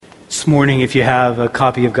This morning, if you have a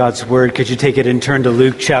copy of God's Word, could you take it and turn to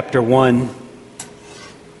Luke chapter 1?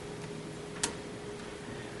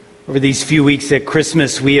 Over these few weeks at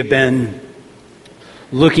Christmas, we have been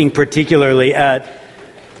looking particularly at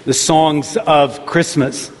the songs of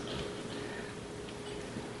Christmas.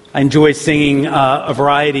 I enjoy singing a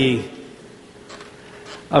variety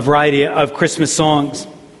of Christmas songs,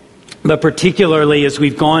 but particularly as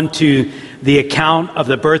we've gone to the account of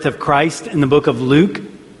the birth of Christ in the book of Luke,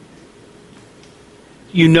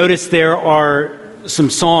 you notice there are some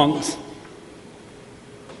songs.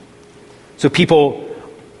 So people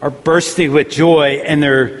are bursting with joy and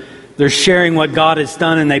they're sharing what God has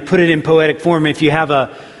done, and they put it in poetic form. If you have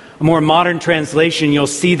a more modern translation, you'll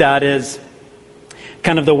see that as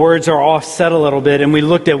kind of the words are offset a little bit. And we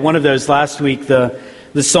looked at one of those last week, the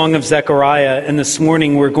Song of Zechariah, and this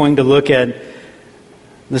morning we're going to look at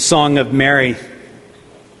the Song of Mary.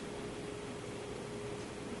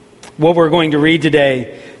 What we're going to read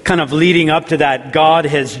today, kind of leading up to that, God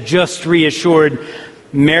has just reassured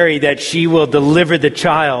Mary that she will deliver the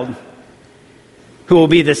child who will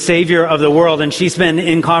be the Savior of the world. And she's been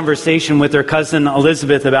in conversation with her cousin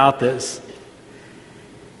Elizabeth about this.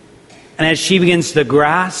 And as she begins to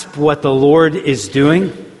grasp what the Lord is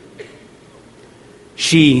doing,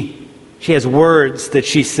 she has words that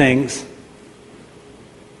she sings.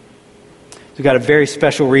 We've got a very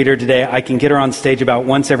special reader today. I can get her on stage about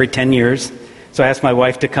once every 10 years. So I asked my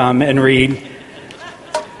wife to come and read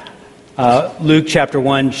Luke chapter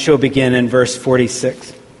 1. She'll begin in verse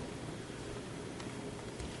 46.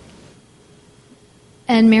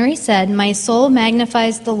 And Mary said, "My soul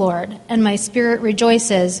magnifies the Lord, and my spirit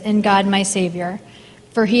rejoices in God my Savior.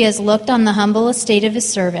 For he has looked on the humble estate of his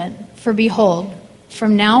servant. For behold,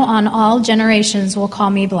 from now on all generations will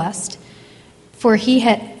call me blessed. For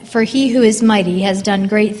he who is mighty has done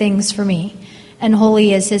great things for me, and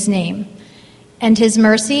holy is his name. And his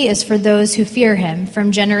mercy is for those who fear him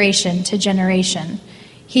from generation to generation.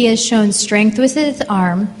 He has shown strength with his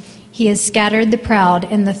arm. He has scattered the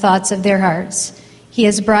proud in the thoughts of their hearts. He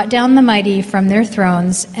has brought down the mighty from their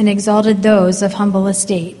thrones and exalted those of humble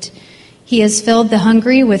estate. He has filled the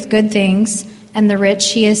hungry with good things, and the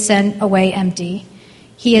rich he has sent away empty.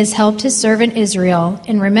 He has helped his servant Israel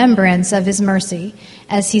in remembrance of his mercy,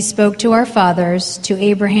 as he spoke to our fathers, to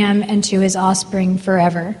Abraham, and to his offspring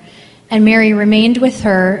forever." And Mary remained with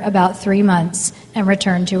her about 3 months and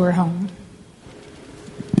returned to her home.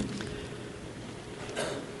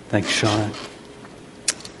 Thanks, Shauna.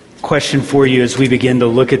 Question for you as we begin to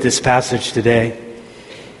look at this passage today.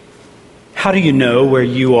 How do you know where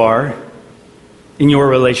you are in your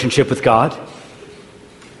relationship with God?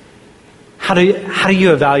 How do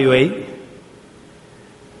you evaluate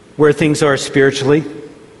where things are spiritually?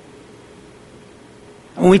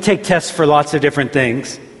 And we take tests for lots of different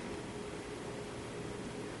things.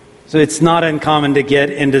 So it's not uncommon to get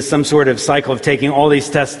into some sort of cycle of taking all these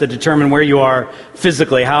tests to determine where you are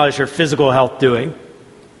physically. How is your physical health doing?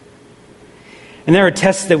 And there are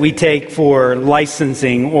tests that we take for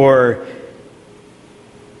licensing or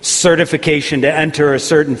certification to enter a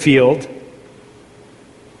certain field.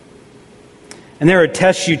 And there are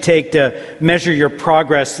tests you take to measure your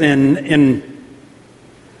progress in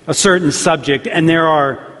a certain subject. And there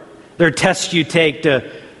are tests you take to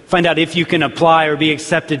find out if you can apply or be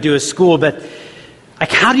accepted to a school. But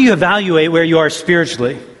how do you evaluate where you are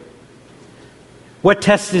spiritually? What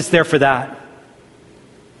test is there for that?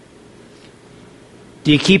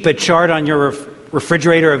 Do you keep a chart on your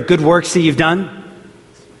refrigerator of good works that you've done?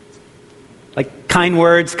 Like kind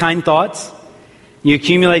words, kind thoughts? You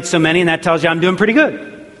accumulate so many and that tells you I'm doing pretty good.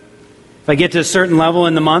 If I get to a certain level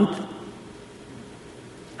in the month,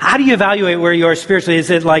 how do you evaluate where you are spiritually?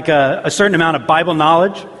 Is it like a certain amount of Bible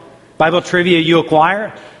knowledge, Bible trivia you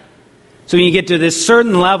acquire? So when you get to this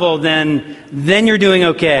certain level, then you're doing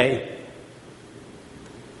okay.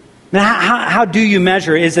 Now, how do you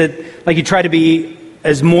measure? Is it like you try to be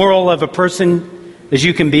as moral of a person as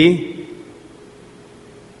you can be?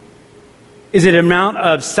 Is it an amount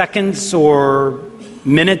of seconds or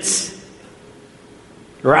minutes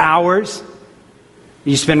or hours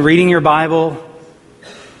you spend reading your Bible,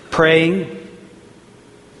 praying?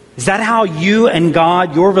 Is that how you and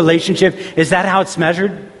God, your relationship, is that how it's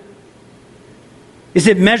measured? Is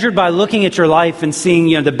it measured by looking at your life and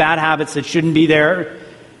seeing, the bad habits that shouldn't be there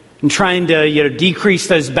and trying to, decrease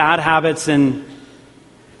those bad habits and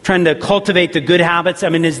trying to cultivate the good habits? I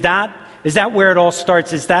mean, is that where it all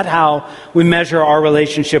starts? Is that how we measure our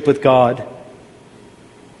relationship with God?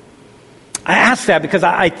 I ask that because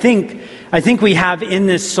I think we have in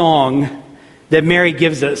this song that Mary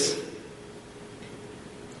gives us,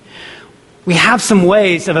 we have some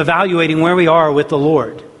ways of evaluating where we are with the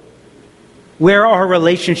Lord, where our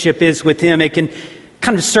relationship is with Him. It can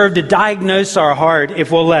kind of serve to diagnose our heart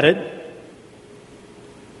if we'll let it.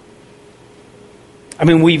 I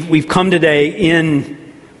mean, we've come today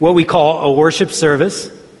in what we call a worship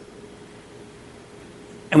service.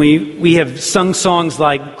 And we have sung songs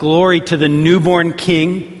like Glory to the Newborn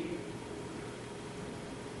King.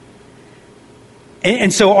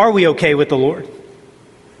 And so are we okay with the Lord?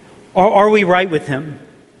 Are we right with Him?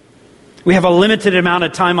 We have a limited amount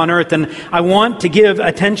of time on earth, and I want to give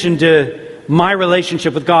attention to my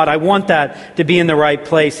relationship with God. I want that to be in the right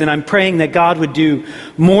place, and I'm praying that God would do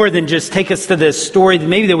more than just take us to this story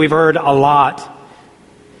maybe that we've heard a lot.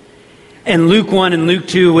 And Luke 1 and Luke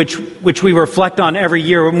 2, which we reflect on every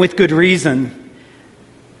year, and with good reason.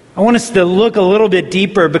 I want us to look a little bit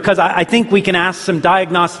deeper, because I think we can ask some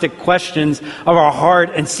diagnostic questions of our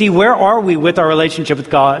heart and see where are we with our relationship with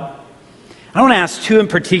God. I want to ask two in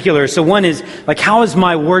particular. So one is, like, how is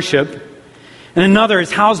my worship? And another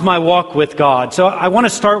is, how's my walk with God? So I want to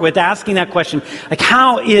start with asking that question, like,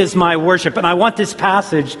 how is my worship? And I want this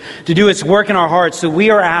passage to do its work in our hearts. So we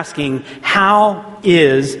are asking, how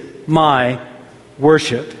is my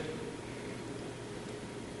worship?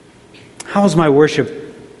 How is my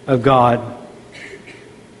worship of God?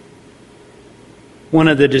 One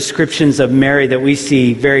of the descriptions of Mary that we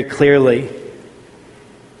see very clearly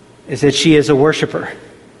is that she is a worshiper.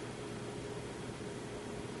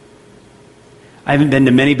 I haven't been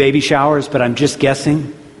to many baby showers, but I'm just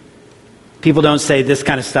guessing. People don't say this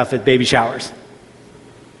kind of stuff at baby showers.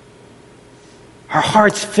 Our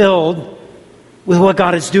heart's filled with what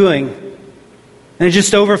God is doing, and it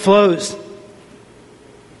just overflows.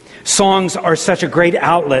 Songs are such a great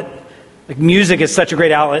outlet. Like, music is such a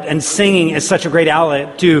great outlet, and singing is such a great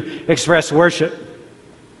outlet to express worship.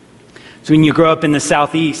 So when you grow up in the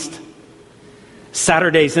Southeast,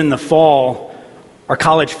 Saturdays in the fall are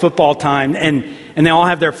college football time, and they all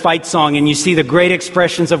have their fight song, and you see the great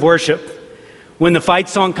expressions of worship. When the fight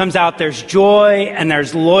song comes out, there's joy and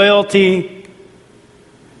there's loyalty.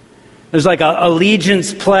 There's like a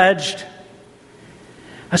allegiance pledged.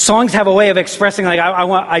 Songs have a way of expressing, like,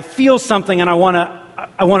 I feel something and I want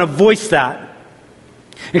to voice that.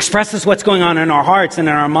 Expresses what's going on in our hearts and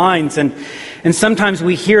in our minds. And sometimes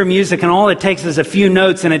we hear music and all it takes is a few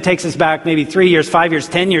notes, and it takes us back maybe 3 years, 5 years,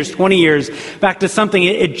 10 years, 20 years, back to something.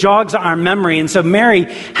 It jogs our memory. And so Mary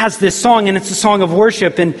has this song, and it's a song of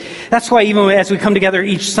worship. And that's why even as we come together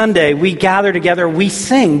each Sunday, we gather together, we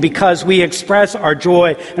sing, because we express our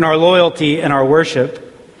joy and our loyalty and our worship.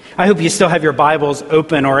 I hope you still have your Bibles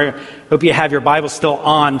open, or I hope you have your Bibles still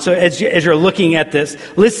on. So as you're looking at this,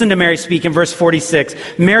 listen to Mary speak in verse 46.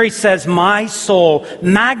 Mary says, "My soul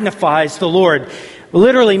magnifies the Lord."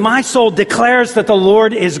 Literally, my soul declares that the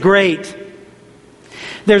Lord is great.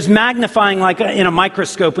 There's magnifying like in a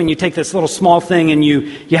microscope when you take this little small thing and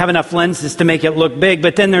you have enough lenses to make it look big.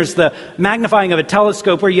 But then there's the magnifying of a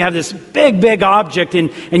telescope where you have this big object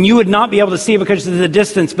and you would not be able to see it because of the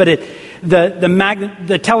distance. But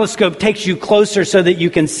the telescope takes you closer so that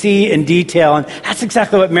you can see in detail. And that's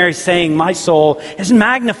exactly what Mary's saying. My soul is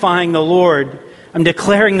magnifying the Lord. I'm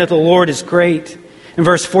declaring that the Lord is great. In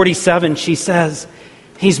verse 47, she says,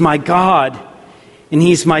 "He's my God and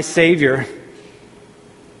He's my Savior."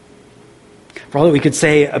 For all that we could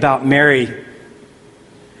say about Mary,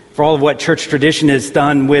 for all of what church tradition has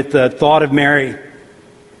done with the thought of Mary,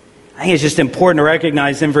 I think it's just important to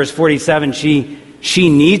recognize in verse 47, she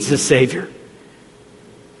needs a Savior.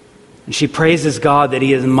 And she praises God that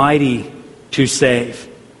He is mighty to save,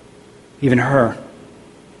 even her.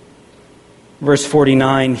 Verse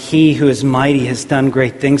 49, "He who is mighty has done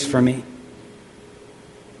great things for me."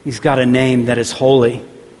 He's got a name that is holy.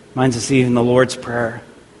 Reminds us even the Lord's Prayer.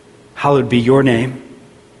 "Hallowed be your name."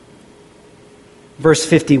 Verse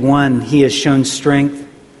 51, "He has shown strength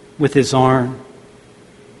with His arm.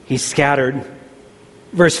 He's scattered."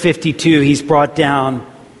 Verse 52, "He's brought down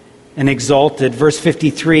and exalted." Verse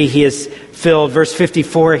 53, "He is filled." Verse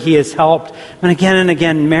 54, "He has helped." And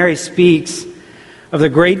again, Mary speaks of the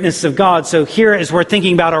greatness of God. So here, as we're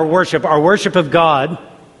thinking about our worship of God,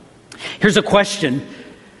 here's a question.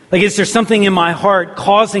 Like, is there something in my heart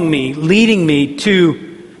causing me, leading me to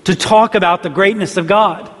talk about the greatness of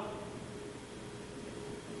God?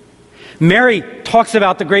 Mary talks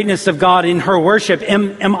about the greatness of God in her worship.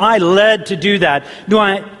 Am I led to do that? Do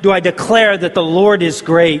I declare that the Lord is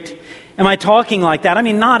great? Am I talking like that? I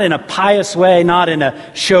mean, not in a pious way, not in a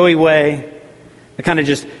showy way. I kind of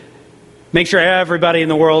just make sure everybody in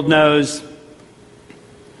the world knows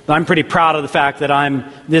that I'm pretty proud of the fact that I'm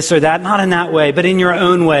this or that. Not in that way, but in your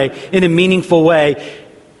own way, in a meaningful way.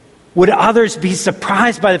 Would others be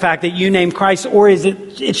surprised by the fact that you name Christ? Or is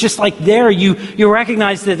it's just like there, you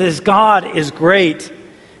recognize that this God is great,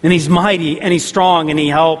 and He's mighty, and He's strong, and He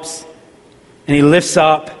helps, and He lifts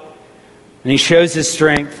up, and He shows His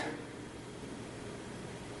strength.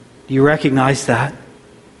 Do you recognize that?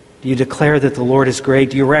 Do you declare that the Lord is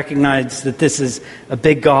great? Do you recognize that this is a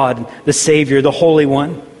big God, the Savior, the Holy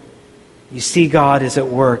One? You see God is at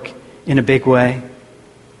work in a big way.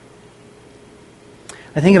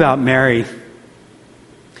 I think about Mary,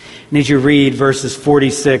 and as you read verses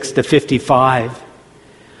 46 to 55,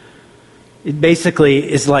 it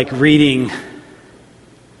basically is like reading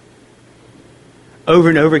over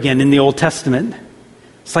and over again in the Old Testament.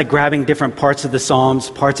 It's like grabbing different parts of the Psalms,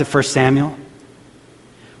 parts of 1 Samuel.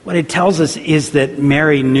 What it tells us is that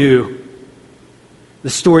Mary knew the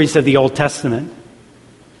stories of the Old Testament.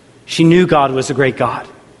 She knew God was a great God.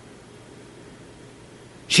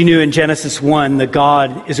 She knew in Genesis 1 that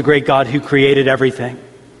God is a great God who created everything.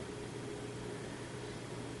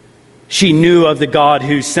 She knew of the God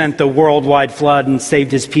who sent the worldwide flood and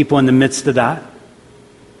saved His people in the midst of that.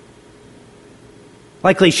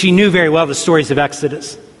 Likely she knew very well the stories of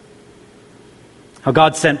Exodus. How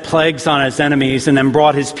God sent plagues on His enemies and then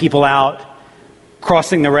brought His people out,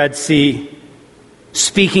 crossing the Red Sea,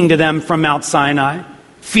 speaking to them from Mount Sinai,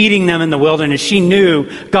 feeding them in the wilderness. She knew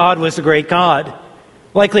God was a great God.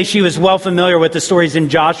 Likely she was well familiar with the stories in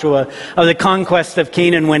Joshua of the conquest of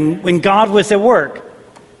Canaan when God was at work,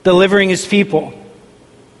 delivering His people.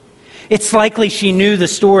 It's likely she knew the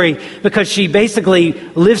story because she basically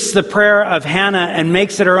lifts the prayer of Hannah and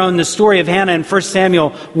makes it her own. The story of Hannah in 1 Samuel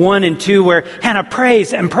 1 and 2, where Hannah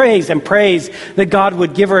prays and prays and prays that God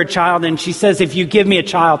would give her a child. And she says, if you give me a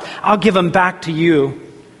child, I'll give him back to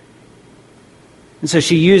you. And so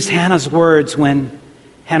she used Hannah's words when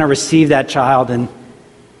Hannah received that child and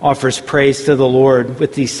offers praise to the Lord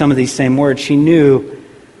with some of these same words. She knew,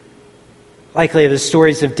 likely, of the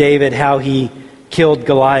stories of David, how he killed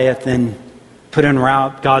Goliath and put en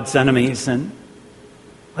route God's enemies. And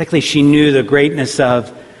likely she knew the greatness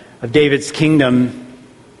of David's kingdom.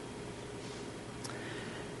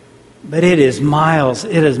 But it is miles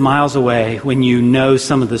away when you know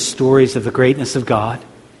some of the stories of the greatness of God,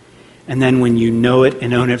 and then when you know it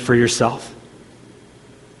and own it for yourself.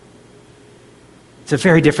 It's a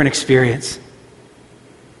very different experience.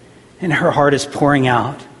 And her heart is pouring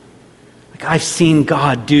out. Like, I've seen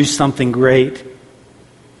God do something great.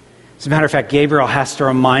 As a matter of fact, Gabriel has to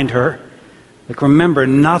remind her, like, remember,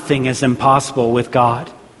 nothing is impossible with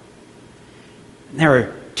God. And there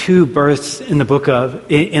are two births in the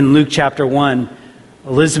in Luke chapter 1.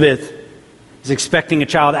 Elizabeth is expecting a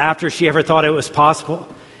child after she ever thought it was possible.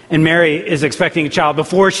 And Mary is expecting a child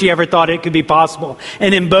before she ever thought it could be possible.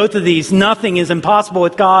 And in both of these, nothing is impossible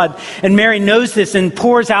with God. And Mary knows this and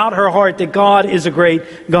pours out her heart that God is a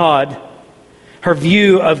great God. Her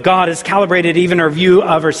view of God is calibrated, even her view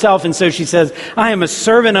of herself. And so she says, I am a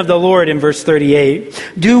servant of the Lord in verse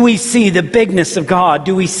 38. Do we see the bigness of God?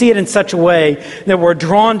 Do we see it in such a way that we're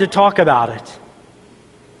drawn to talk about it?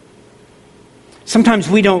 Sometimes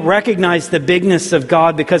we don't recognize the bigness of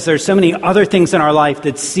God because there's so many other things in our life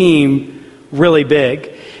that seem really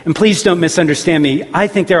big. And please don't misunderstand me. I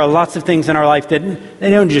think there are lots of things in our life that they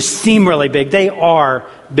don't just seem really big. They are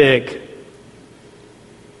big.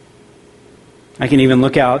 I can even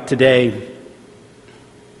look out today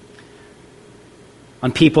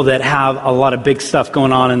on people that have a lot of big stuff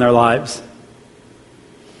going on in their lives.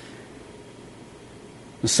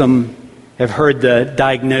 Some have heard the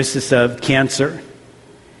diagnosis of cancer,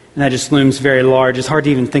 and that just looms very large. It's hard to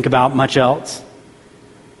even think about much else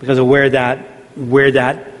because of where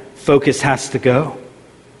that focus has to go.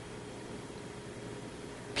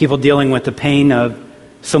 People dealing with the pain of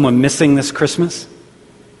someone missing this Christmas.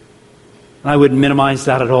 I wouldn't minimize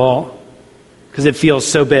that at all because it feels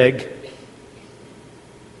so big.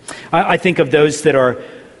 I think of those that are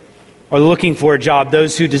looking for a job,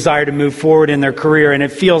 those who desire to move forward in their career, and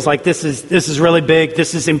it feels like this is really big,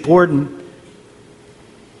 this is important.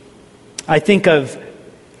 I think of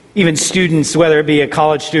even students, whether it be a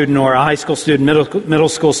college student or a high school student, middle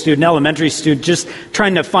school student, elementary student, just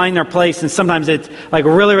trying to find their place. And sometimes it's like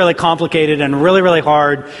really, really complicated and really, really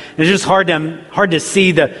hard. And it's just hard to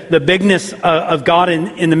see the bigness of God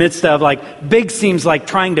in the midst of, like, big seems like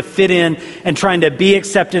trying to fit in and trying to be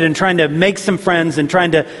accepted and trying to make some friends and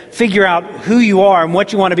trying to figure out who you are and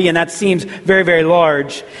what you want to be. And that seems very, very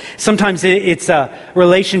large. Sometimes it's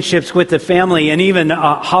relationships with the family, and even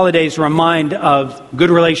holidays remind of good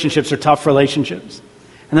relationships are tough relationships.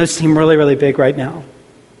 And those seem really, really big right now.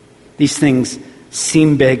 These things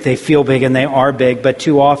seem big, they feel big, and they are big, but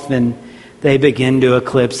too often they begin to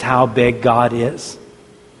eclipse how big God is.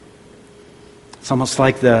 It's almost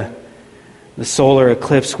like the solar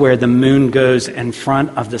eclipse where the moon goes in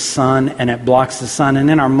front of the sun and it blocks the sun. And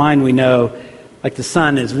in our mind we know, like, the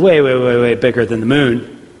sun is way, way, way, way bigger than the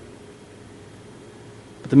moon.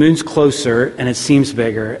 But the moon's closer and it seems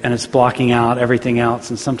bigger and it's blocking out everything else.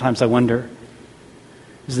 And sometimes I wonder,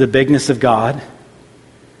 is the bigness of God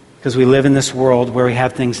because we live in this world where we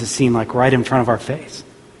have things that seem like right in front of our face?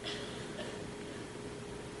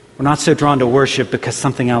 We're not so drawn to worship because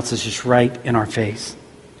something else is just right in our face.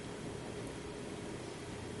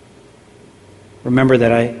 Remember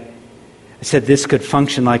that I said this could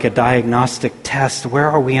function like a diagnostic test. Where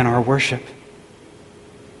are we in our worship?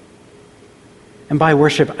 And by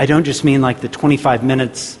worship, I don't just mean like the 25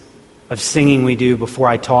 minutes of singing we do before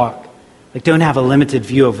I talk. Like, don't have a limited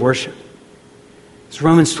view of worship. As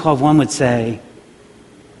Romans 12:1 would say,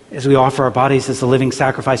 as we offer our bodies as a living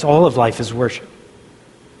sacrifice, all of life is worship.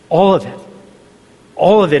 All of it.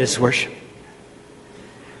 All of it is worship.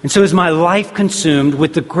 And so is my life consumed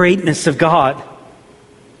with the greatness of God?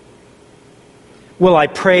 Will I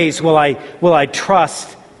praise, will I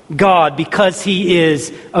trust God because He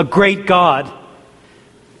is a great God?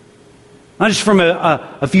 Not just from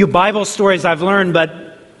a few Bible stories I've learned,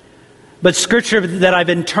 but Scripture that I've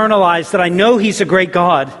internalized, that I know He's a great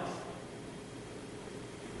God.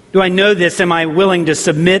 Do I know this? Am I willing to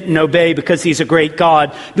submit and obey because He's a great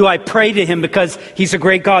God? Do I pray to Him because He's a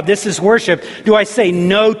great God? This is worship. Do I say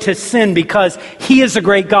no to sin because He is a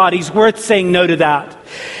great God? He's worth saying no to that.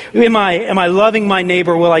 Am I loving my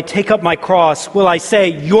neighbor? Will I take up my cross? Will I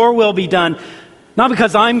say, your will be done? Not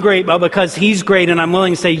because I'm great, but because He's great, and I'm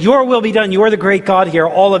willing to say, your will be done. You are the great God here.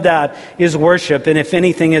 All of that is worship. And if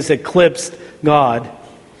anything has eclipsed God,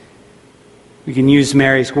 we can use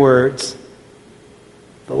Mary's words.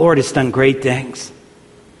 The Lord has done great things.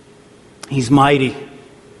 He's mighty.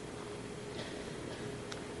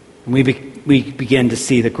 And we begin to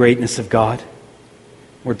see the greatness of God.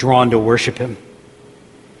 We're drawn to worship Him.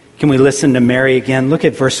 Can we listen to Mary again? Look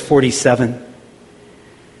at verse 47.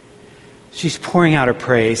 She's pouring out her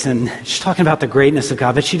praise and she's talking about the greatness of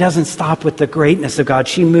God, but she doesn't stop with the greatness of God.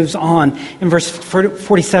 She moves on. In verse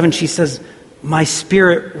 47, she says, my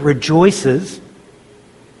spirit rejoices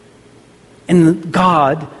in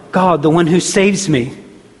God, the one who saves me.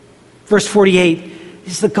 Verse 48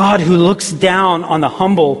 is the God who looks down on the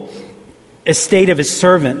humble estate of His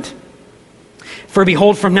servant. For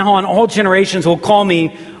behold, from now on all generations will call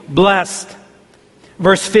me blessed.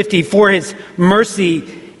 Verse 50, for His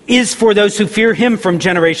mercy is for those who fear Him from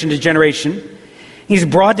generation to generation. He's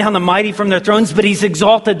brought down the mighty from their thrones, but He's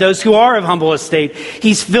exalted those who are of humble estate.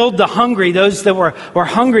 He's filled the hungry, those that were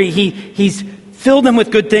hungry. He's filled them with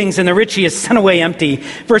good things, and the rich He has sent away empty.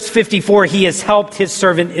 Verse 54, He has helped His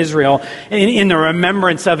servant Israel in the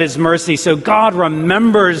remembrance of His mercy. So God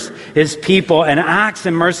remembers His people and acts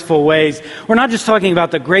in merciful ways. We're not just talking about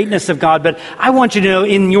the greatness of God, but I want you to know,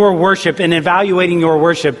 in your worship and evaluating your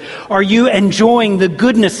worship, are you enjoying the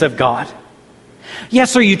goodness of God?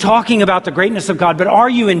 Yes, are you talking about the greatness of God, but are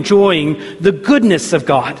you enjoying the goodness of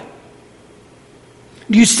God?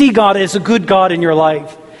 Do you see God as a good God in your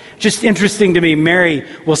life? Just interesting to me, Mary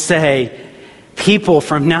will say, people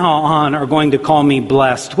from now on are going to call me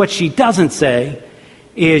blessed. What she doesn't say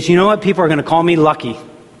is, you know what, people are going to call me lucky.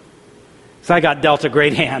 So I got dealt a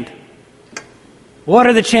great hand. What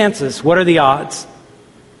are the chances? What are the odds?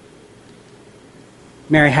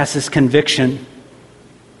 Mary has this conviction,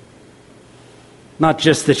 not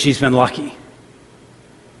just that she's been lucky,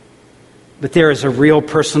 but there is a real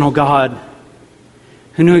personal God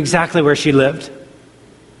who knew exactly where she lived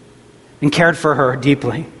and cared for her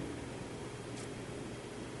deeply.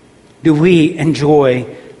 Do we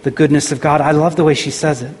enjoy the goodness of God? I love the way she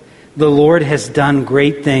says it. The Lord has done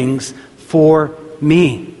great things for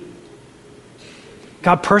me.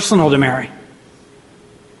 God personal to Mary.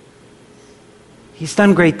 He's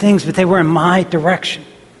done great things, but they were in my direction.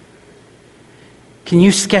 Can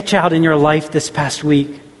you sketch out in your life this past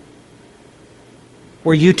week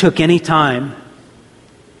where you took any time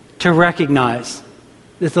to recognize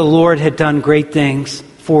that the Lord had done great things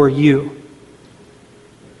for you?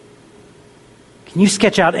 Can you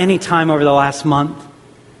sketch out any time over the last month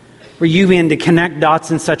where you began to connect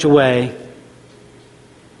dots in such a way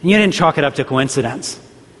and you didn't chalk it up to coincidence?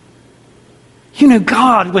 You knew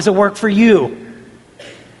God was at work for you.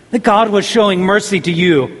 That God was showing mercy to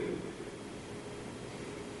you.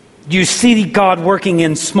 Do you see God working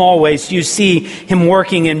in small ways? Do you see Him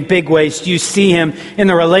working in big ways? Do you see Him in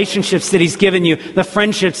the relationships that He's given you, the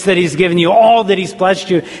friendships that He's given you, all that He's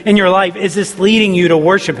blessed you in your life? Is this leading you to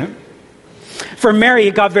worship Him? For Mary,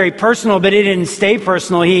 it got very personal, but it didn't stay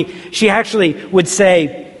personal. She actually would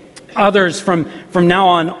say, others from now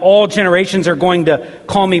on, all generations are going to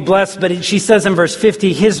call me blessed. But she says in verse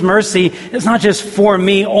 50, his mercy is not just for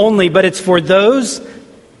me only, but it's for those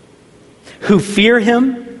who fear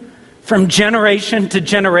him from generation to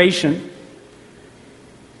generation.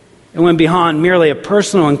 It went beyond merely a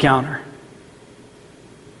personal encounter.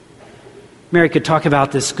 Mary could talk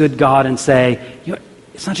about this good God and say,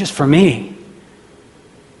 it's not just for me,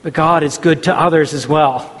 but God is good to others as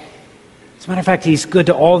well. As a matter of fact, he's good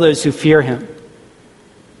to all those who fear him.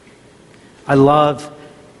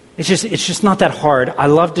 It's just not that hard. I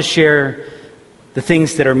love to share the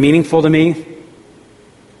things that are meaningful to me,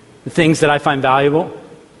 the things that I find valuable.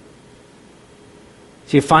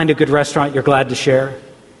 So you find a good restaurant, you're glad to share.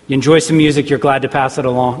 You enjoy some music, you're glad to pass it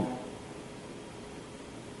along.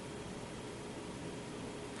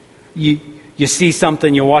 You see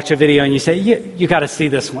something, you watch a video, and you say, you got to see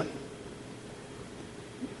this one.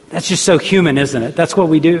 That's just so human, isn't it? That's what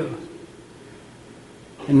we do.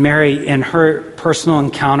 And Mary, in her personal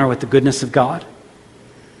encounter with the goodness of God,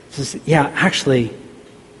 says, actually,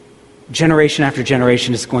 generation after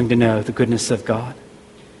generation is going to know the goodness of God.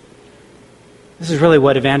 This is really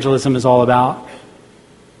what evangelism is all about.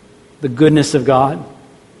 The goodness of God.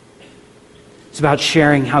 It's about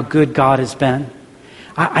sharing how good God has been.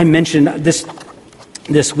 I mentioned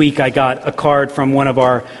this week I got a card from one of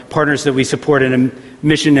our partners that we support in a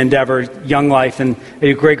mission endeavor, Young Life, and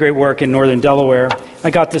they do great work in northern Delaware. I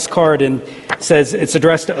got this card and it says it's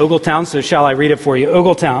addressed to Ogletown, so shall I read it for you?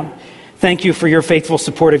 Ogletown, thank you for your faithful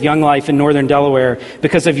support of Young Life in northern Delaware.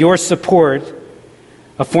 Because of your support,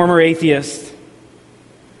 a former atheist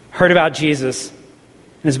heard about Jesus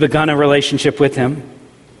and has begun a relationship with him.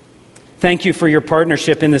 Thank you for your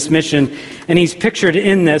partnership in this mission. And he's pictured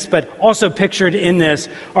in this, but also pictured in this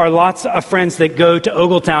are lots of friends that go to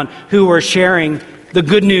Ogletown who were sharing the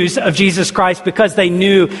good news of Jesus Christ because they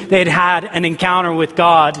knew they had had an encounter with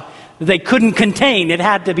God that they couldn't contain. It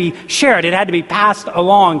had to be shared. It had to be passed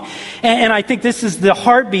along. And I think this is the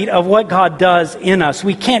heartbeat of what God does in us.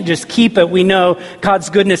 We can't just keep it. We know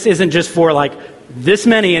God's goodness isn't just for like this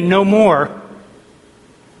many and no more.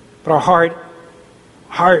 But our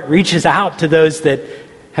heart reaches out to those that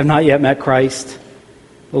have not yet met Christ.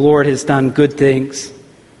 The Lord has done good things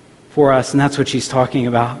for us, and that's what she's talking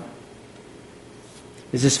about.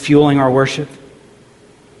 Is this fueling our worship?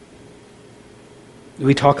 Do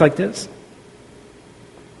we talk like this?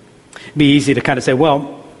 It'd be easy to kind of say,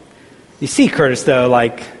 well, you see, Curtis, though,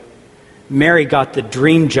 like Mary got the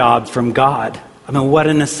dream job from God. I mean, what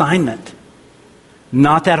an assignment.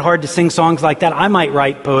 Not that hard to sing songs like that. I might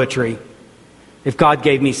write poetry if God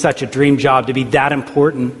gave me such a dream job to be that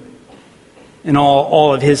important in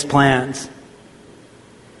all of his plans.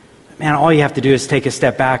 Man, all you have to do is take a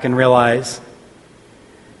step back and realize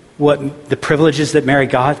what the privileges that Mary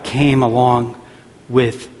got came along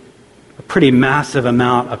with a pretty massive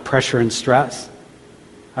amount of pressure and stress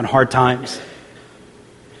and hard times.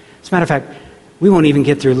 As a matter of fact, we won't even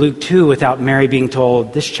get through Luke 2 without Mary being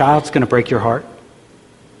told, this child's going to break your heart.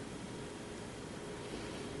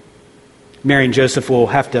 Mary and Joseph will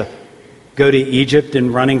have to go to Egypt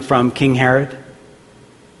and running from King Herod.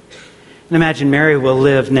 And imagine Mary will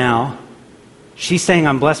live now. She's saying,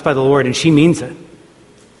 I'm blessed by the Lord, and she means it.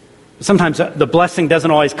 Sometimes the blessing doesn't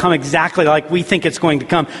always come exactly like we think it's going to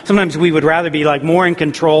come. Sometimes we would rather be like more in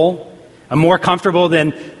control and more comfortable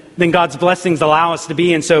than God's blessings allow us to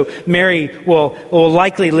be. And so Mary will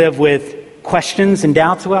likely live with questions and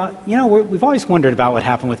doubts. Well, we've always wondered about what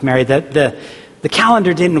happened with Mary, that the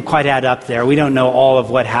calendar didn't quite add up there. We don't know all of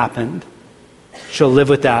what happened. She'll live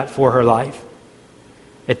with that for her life.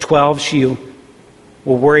 At 12, she will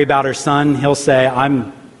worry about her son. He'll say,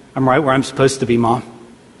 I'm right where I'm supposed to be, Mom.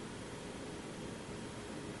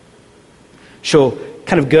 She'll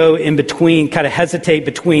kind of go in between, kind of hesitate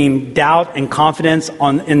between doubt and confidence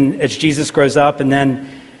as Jesus grows up, and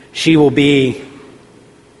then she will be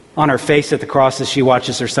on her face at the cross as she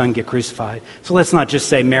watches her son get crucified. So let's not just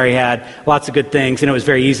say Mary had lots of good things and it was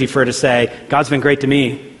very easy for her to say, God's been great to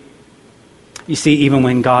me. You see, even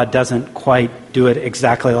when God doesn't quite do it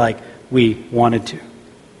exactly like we wanted to.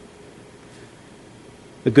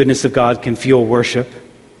 The goodness of God can fuel worship.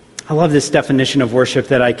 I love this definition of worship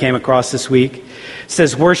that I came across this week. It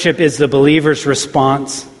says worship is the believer's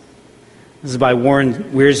response. This is by Warren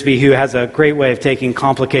Wiersbe, who has a great way of taking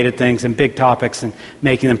complicated things and big topics and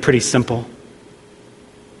making them pretty simple.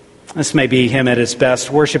 This may be him at his best.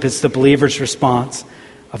 Worship is the believer's response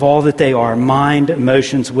of all that they are, mind,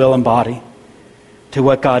 emotions, will, and body, to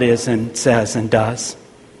what God is and says and does.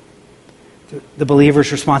 The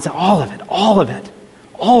believer's response, all of it, all of it,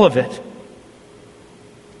 all of it,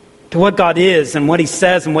 to what God is and what he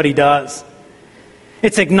says and what he does.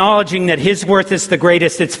 It's acknowledging that his worth is the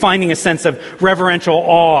greatest. It's finding a sense of reverential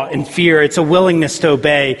awe and fear. It's a willingness to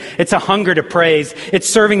obey. It's a hunger to praise. It's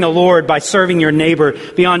serving the Lord by serving your neighbor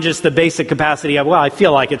beyond just the basic capacity of, well, I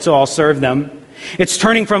feel like it, so I'll serve them. It's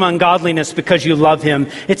turning from ungodliness because you love him.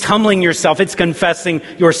 It's humbling yourself. It's confessing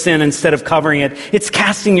your sin instead of covering it. It's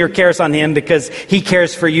casting your cares on him because he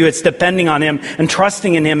cares for you. It's depending on him and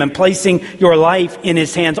trusting in him and placing your life in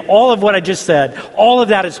his hands. All of what I just said, all of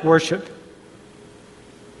that is worship.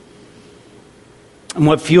 And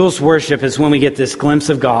what fuels worship is when we get this glimpse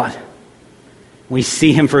of God. We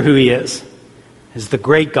see him for who he is, as the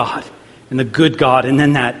great God and the good God. And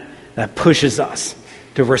then that pushes us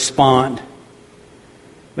to respond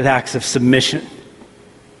with acts of submission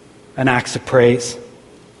and acts of praise.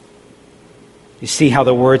 You see how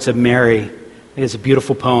the words of Mary, it's a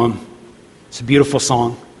beautiful poem. It's a beautiful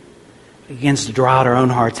song. It begins to draw out our own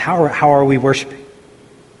hearts. How are we worshiping?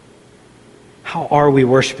 How are we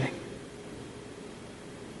worshiping?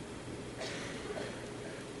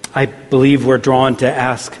 I believe we're drawn to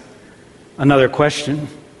ask another question.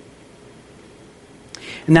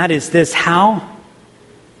 And that is this: how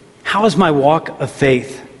is my walk of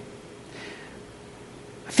faith?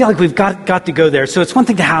 I feel like we've got to go there. So it's one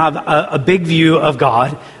thing to have a big view of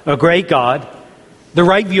God, a great God, the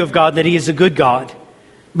right view of God, that he is a good God.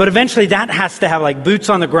 But eventually that has to have like boots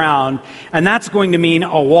on the ground, and that's going to mean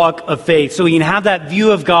a walk of faith. So we can have that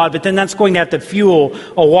view of God, but then that's going to have to fuel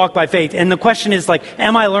a walk by faith. And the question is like,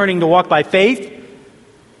 am I learning to walk by faith?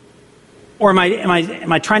 Or am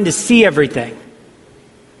I trying to see everything?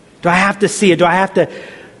 Do I have to see it? Do I have to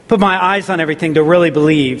put my eyes on everything to really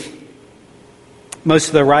believe? Most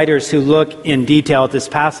of the writers who look in detail at this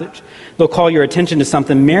passage, they'll call your attention to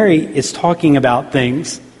something. Mary is talking about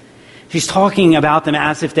things. She's talking about them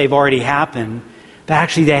as if they've already happened, but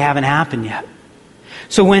actually they haven't happened yet.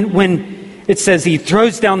 So when it says he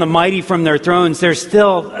throws down the mighty from their thrones, there's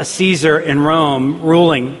still a Caesar in Rome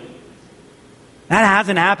ruling. That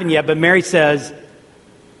hasn't happened yet, but Mary says,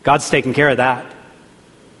 God's taking care of that.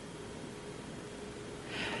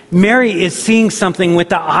 Mary is seeing something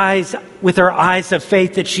with her eyes of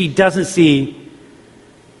faith that she doesn't see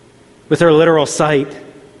with her literal sight.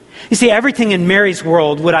 You see, everything in Mary's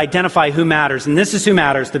world would identify who matters. And this is who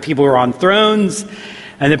matters: the people who are on thrones,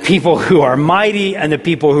 and the people who are mighty, and the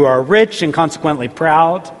people who are rich and consequently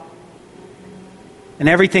proud. And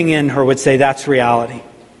everything in her would say that's reality.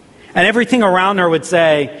 And everything around her would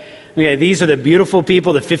say, okay, these are the beautiful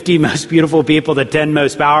people, the 50 most beautiful people, the 10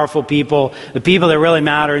 most powerful people, the people that really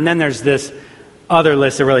matter. And then there's this other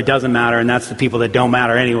list that really doesn't matter, and that's the people that don't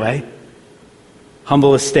matter anyway.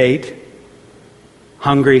 Humble estate,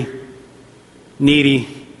 hungry,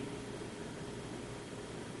 needy.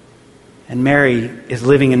 And Mary is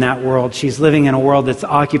living in that world. She's living in a world that's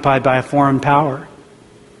occupied by a foreign power.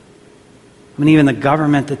 I mean, even the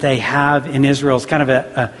government that they have in Israel is kind of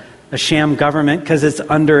a sham government because it's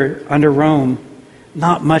under Rome.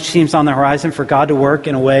 Not much seems on the horizon for God to work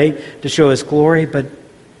in a way to show his glory, but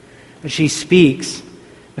she speaks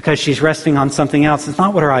because she's resting on something else. It's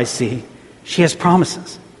not what her eyes see. She has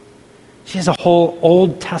promises. She has a whole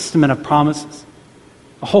Old Testament of promises.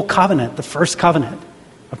 A whole covenant, the first covenant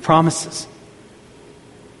of promises.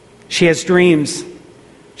 She has dreams.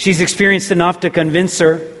 She's experienced enough to convince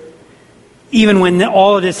her. Even when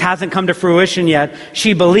all of this hasn't come to fruition yet,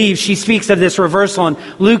 she believes. She speaks of this reversal, and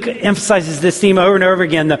Luke emphasizes this theme over and over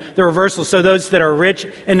again, the reversal. So those that are rich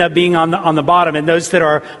end up being on the bottom, and those that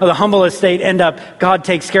are of the humble estate end up, God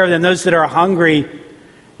takes care of them. Those that are hungry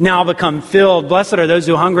now become filled. Blessed are those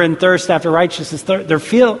who hunger and thirst after righteousness. They're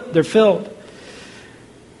filled.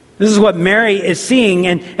 This is what Mary is seeing,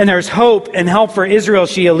 and there's hope and help for Israel,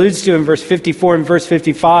 she alludes to in verse 54 and verse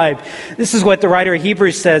 55. This is what the writer of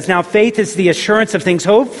Hebrews says. Now faith is the assurance of things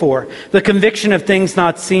hoped for, the conviction of things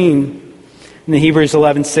not seen. In the Hebrews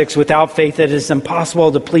 11:6, without faith it is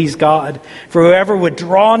impossible to please God. For whoever would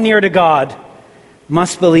draw near to God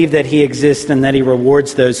must believe that he exists and that he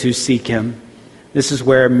rewards those who seek him. This is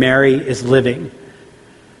where Mary is living.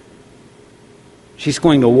 She's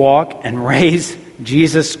going to walk and raise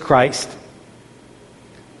Jesus Christ.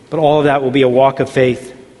 But all of that will be a walk of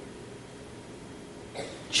faith.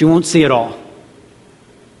 She won't see it all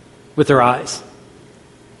with her eyes.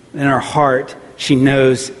 In her heart, she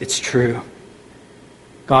knows it's true.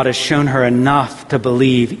 God has shown her enough to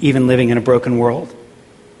believe, even living in a broken world.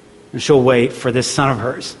 And she'll wait for this son of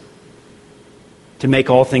hers to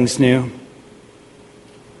make all things new.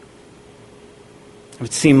 It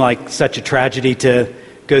would seem like such a tragedy to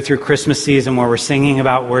go through Christmas season where we're singing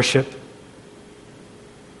about worship,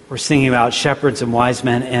 we're singing about shepherds and wise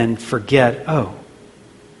men, and forget, oh,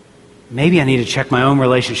 maybe I need to check my own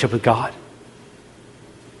relationship with God.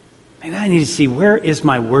 Maybe I need to see, where is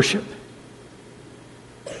my worship?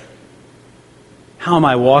 How am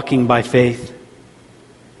I walking by faith?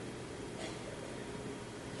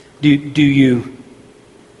 Do you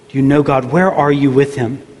know God? Where are you with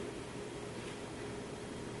Him?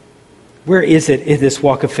 Where is it in this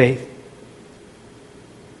walk of faith?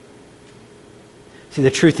 See,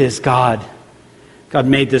 the truth is God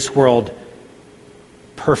made this world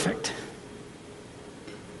perfect.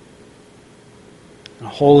 And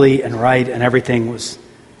holy and right, and everything was,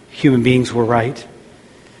 human beings were right.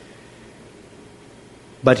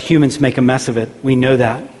 But humans make a mess of it. We know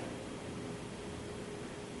that.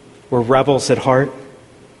 We're rebels at heart.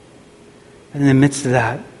 And in the midst of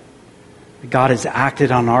that, God has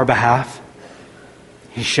acted on our behalf.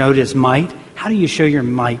 He showed His might. How do you show your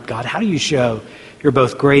might, God? How do you show you're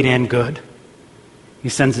both great and good? He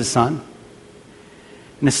sends His Son.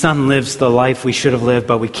 And His Son lives the life we should have lived,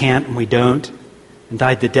 but we can't and we don't, and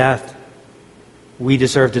died the death we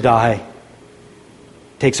deserve to die.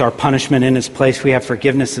 Takes our punishment in His place. We have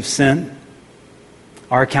forgiveness of sin.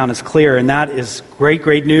 Our account is clear, and that is great,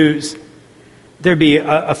 great news. There'd be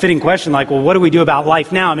a fitting question like, well, what do we do about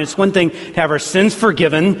life now? I mean, it's one thing to have our sins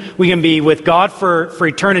forgiven. We can be with God for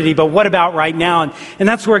eternity, but what about right now? And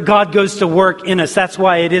that's where God goes to work in us. That's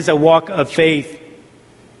why it is a walk of faith.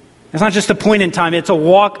 It's not just a point in time. It's a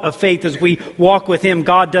walk of faith. As we walk with Him,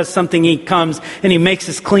 God does something. He comes and He makes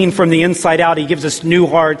us clean from the inside out. He gives us new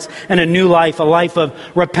hearts and a new life, a life of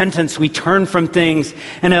repentance. We turn from things,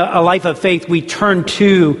 and a life of faith. We turn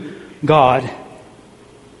to God.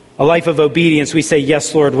 A life of obedience. We say,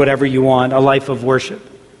 yes, Lord, whatever you want. A life of worship.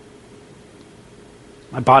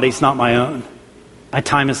 My body's not my own. My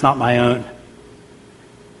time is not my own. I'm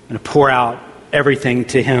going to pour out everything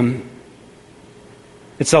to Him.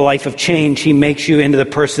 It's a life of change. He makes you into the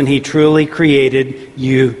person He truly created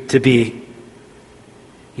you to be.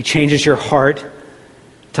 He changes your heart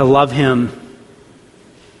to love Him.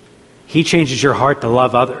 He changes your heart to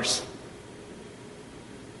love others.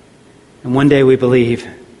 And one day we believe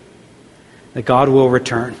that God will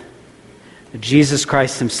return, that Jesus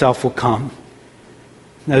Christ Himself will come.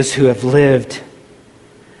 Those who have lived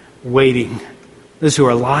waiting, those who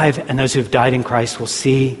are alive and those who have died in Christ will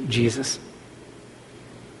see Jesus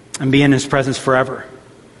and be in His presence forever,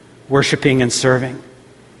 worshiping and serving.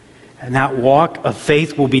 And that walk of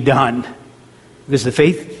faith will be done, because the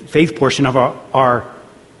faith portion of our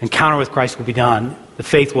encounter with Christ will be done. The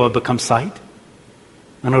faith will have become sight,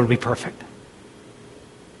 and it will be perfect.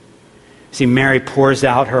 See, Mary pours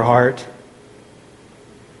out her heart,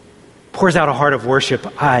 pours out a heart of worship.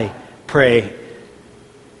 I pray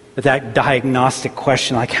that diagnostic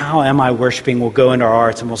question, like, how am I worshiping, will go into our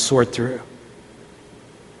hearts and we'll sort through.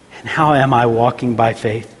 And how am I walking by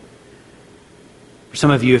faith? For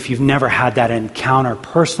some of you, if you've never had that encounter,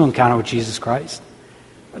 personal encounter with Jesus Christ,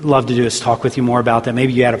 I'd love to do is talk with you more about that.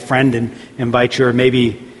 Maybe you had a friend and invite you, or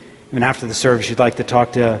maybe even after the service you'd like to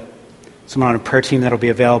talk to someone on a prayer team that'll be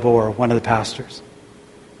available, or one of the pastors.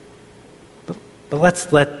 But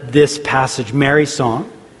let's let this passage, Mary's song,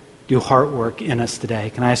 do heart work in us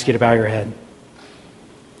today. Can I ask you to bow your head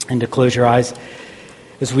and to close your eyes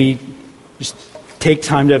as we just take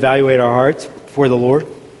time to evaluate our hearts before the Lord?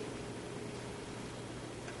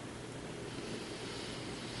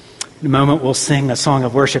 In a moment we'll sing a song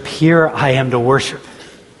of worship. Here I am to worship.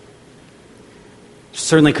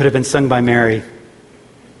 Certainly could have been sung by Mary.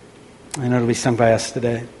 I know it'll be sung by us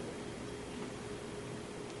today.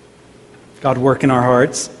 God, work in our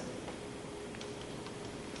hearts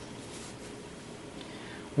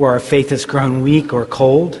where our faith has grown weak or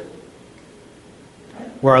cold,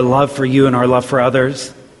 where our love for you and our love for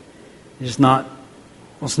others is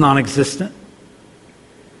non-existent,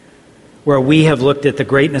 where we have looked at the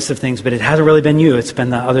greatness of things, but it hasn't really been you, it's been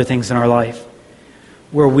the other things in our life,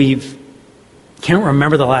 where can't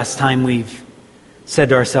remember the last time we've said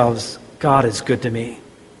to ourselves, God is good to me.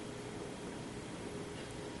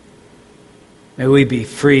 May we be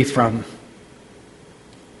free from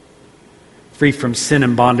sin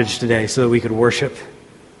and bondage today so that we could worship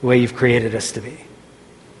the way you've created us to be.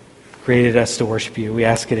 Created us to worship you. We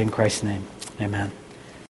ask it in Christ's name. Amen.